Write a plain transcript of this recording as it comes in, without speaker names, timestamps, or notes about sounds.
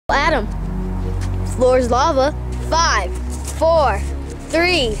Adam, floor is lava. 5, 4,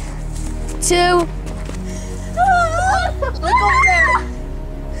 3, 2. Look over there.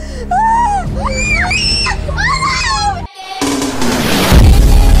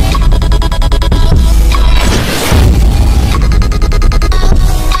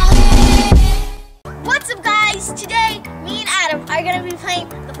 What's up, guys? Today, me and Adam are going to be playing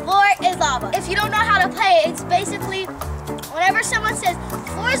The Floor is Lava. If you don't know how to play it, it's basically whenever someone says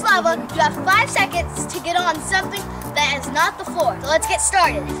floor is lava, you have 5 seconds to get on something that is not the floor. So let's get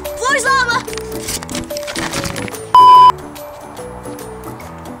started. Floor is lava!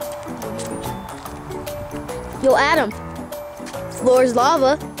 Yo, Adam, floor is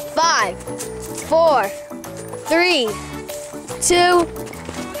lava. 5, 4, 3, 2,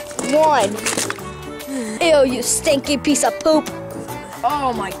 1. Ew, you stinky piece of poop.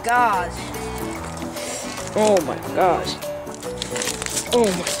 Oh my gosh. Oh my gosh. Oh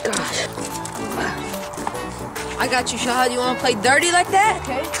my gosh. I got you, Shahad. You want to play dirty like that?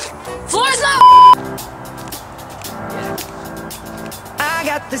 Okay. Floor's up! I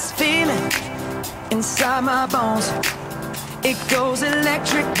got this feeling inside my bones. It goes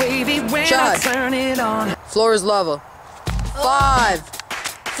electric wavy when I turn it on. Floor is lava. 5,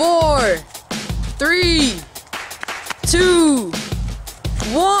 4, 3, 2,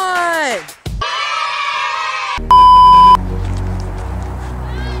 1.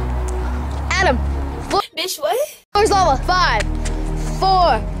 Adam, Bitch, what? floor is lava. 5,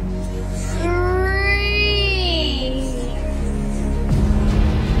 4, 3,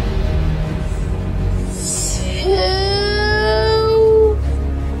 2,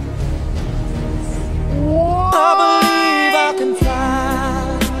 1. I believe I can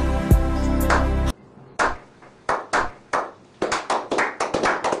fly.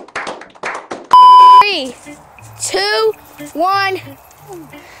 3, 2, 1.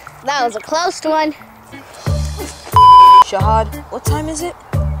 That was a close one. Shahad, what time is it?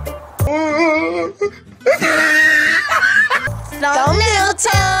 Thumbnail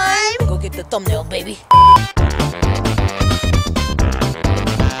time! Go get the thumbnail, baby.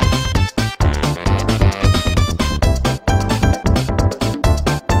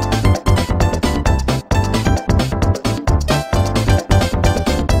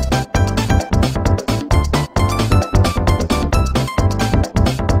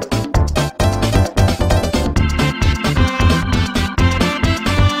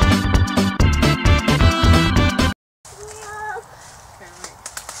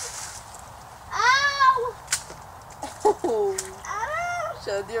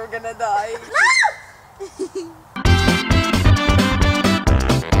 Shahad, you're gonna die.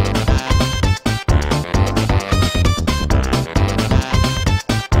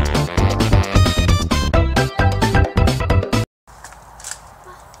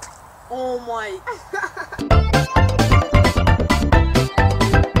 Oh my.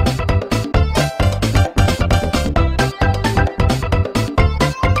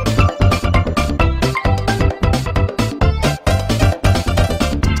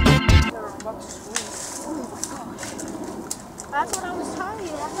 That's what I was telling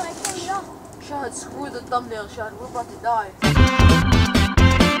you. That's what I told you. Shahad, screw the thumbnail, Shahad. We're about to die.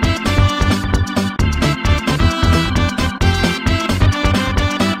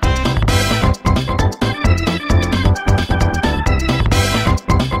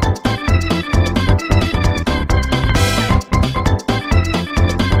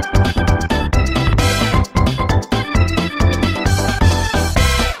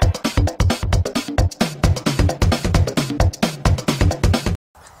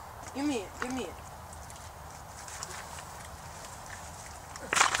 Give me it.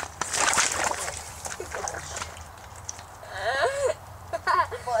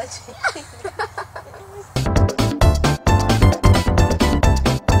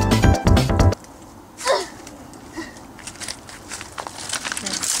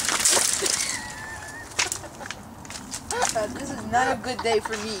 This is not a good day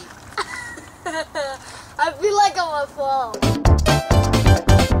for me. I feel like I'm gonna fall.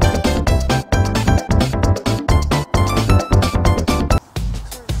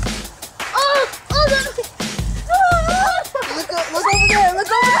 Look over there.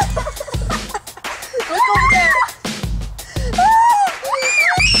 Look over there.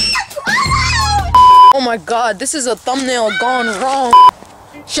 Oh my god, this is a thumbnail gone wrong.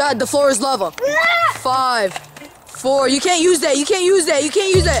 Shahad, the floor is lava. 5, 4. You can't use that. 3. You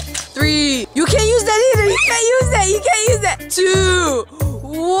can't use that either. You can't use that. 2,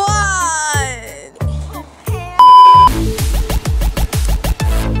 1.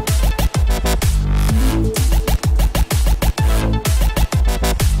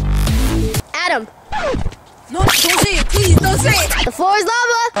 it. The floor is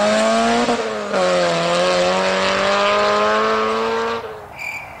lava.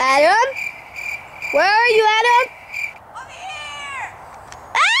 Adam? Where are you, Adam? Over here.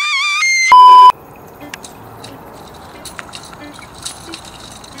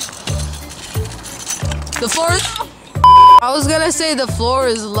 The floor is... I was gonna say the floor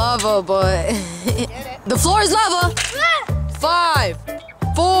is lava, but... The floor is lava. 5,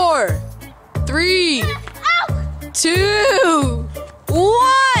 4, 3, 2, 1.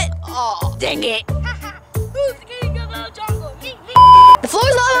 Oh, dang it. Who's the king of the jungle? Me. The floor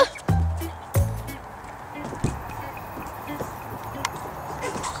is lava.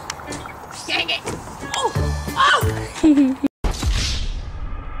 Dang it. Oh.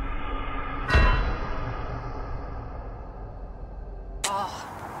 Oh,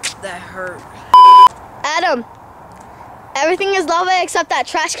 that hurt. Adam, everything is lava except that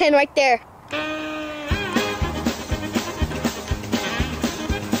trash can right there.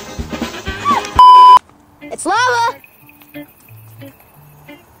 It's lava.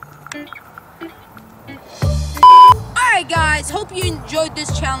 Alright guys, hope you enjoyed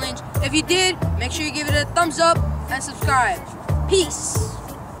this challenge. If you did, make sure you give it a thumbs up and subscribe. Peace.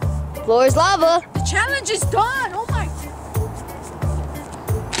 Floor is lava. The challenge is done. Oh my.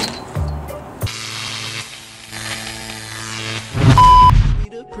 Be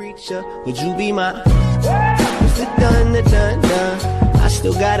the preacher, would you be my? What's the done, the done, done? I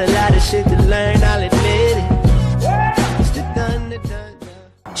still got a lot of shit to learn, I'll admit it. What's the done, the done,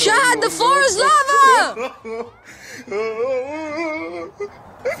 done? Shad, the floor is lava!